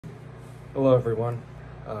Hello everyone.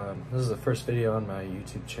 This is the first video on my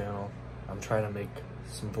YouTube channel. I'm trying to make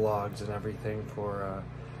some vlogs and everything for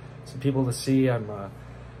some people to see. I'm a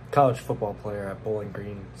college football player at Bowling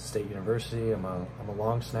Green State University. I'm a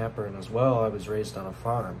long snapper, and as well I was raised on a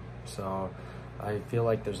farm. So I feel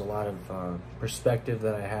like there's a lot of perspective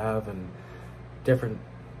that I have and different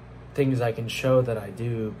things I can show that I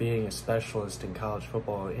do being a specialist in college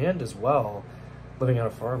football, and as well living on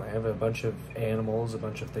a farm. I have a bunch of animals, a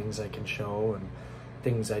bunch of things I can show and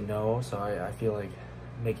things I know, so I feel like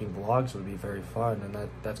making vlogs would be very fun, and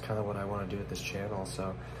that's kind of what I want to do with this channel.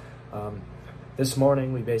 So this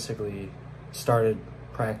morning we basically started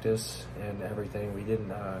practice and everything. We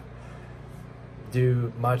didn't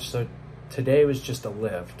do much, so today was just a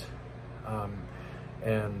lift,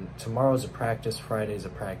 and tomorrow's a practice, Friday's a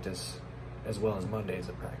practice, as well as Monday's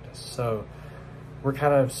a practice. So we're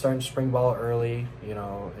kind of starting spring ball early. You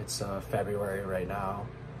know, it's February right now.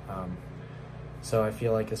 So I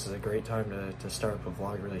feel like this is a great time to start up a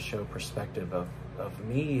vlog, really show perspective of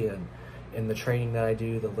me and in the training that I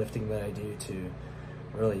do, the lifting that I do to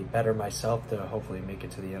really better myself to hopefully make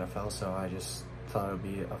it to the NFL. So I just thought it would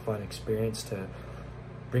be a fun experience to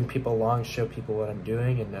bring people along, show people what I'm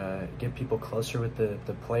doing, and get people closer with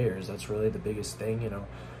the players. That's really the biggest thing. You know,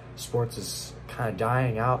 sports is kind of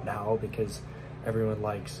dying out now because everyone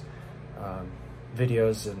likes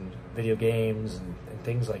videos and video games and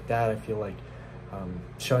things like that. I feel like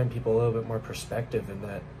showing people a little bit more perspective, and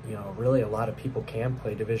that, you know, really a lot of people can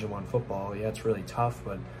play Division I football. Yeah, it's really tough,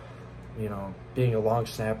 but you know, being a long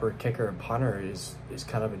snapper, kicker, and punter is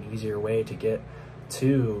kind of an easier way to get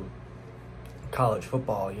to college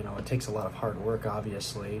football. You know, it takes a lot of hard work,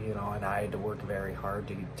 obviously, you know, and I had to work very hard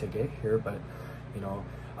to get here, but you know,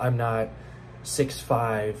 I'm not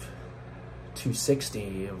 6'5",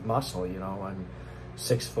 260 of muscle, you know. I'm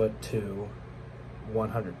 6'2",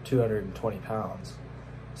 220 pounds.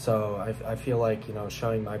 So I feel like, you know,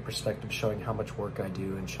 showing my perspective, showing how much work I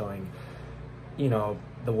do, and showing, you know,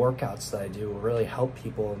 the workouts that I do will really help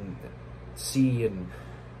people and see and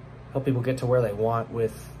help people get to where they want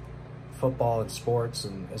with football and sports,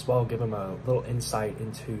 and as well give them a little insight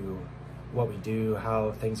into what we do,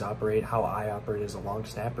 how things operate, how I operate as a long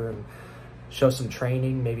snapper, and show some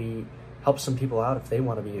training, maybe help some people out if they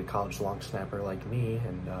want to be a college long snapper like me,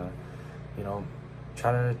 and you know,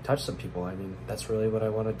 try to touch some people. I mean, that's really what I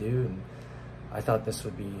want to do, and I thought this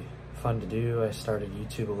would be fun to do. I started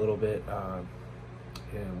YouTube a little bit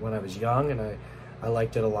when I was young, and I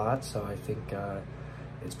liked it a lot, so I think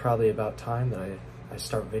it's probably about time that I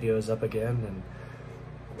start videos up again and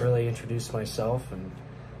really introduce myself and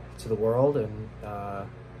to the world, and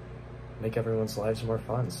make everyone's lives more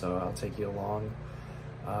fun. So I'll take you along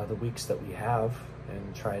the weeks that we have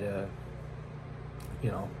and try to,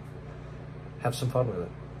 you know, have some fun with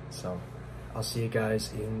it. So I'll see you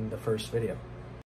guys in the first video.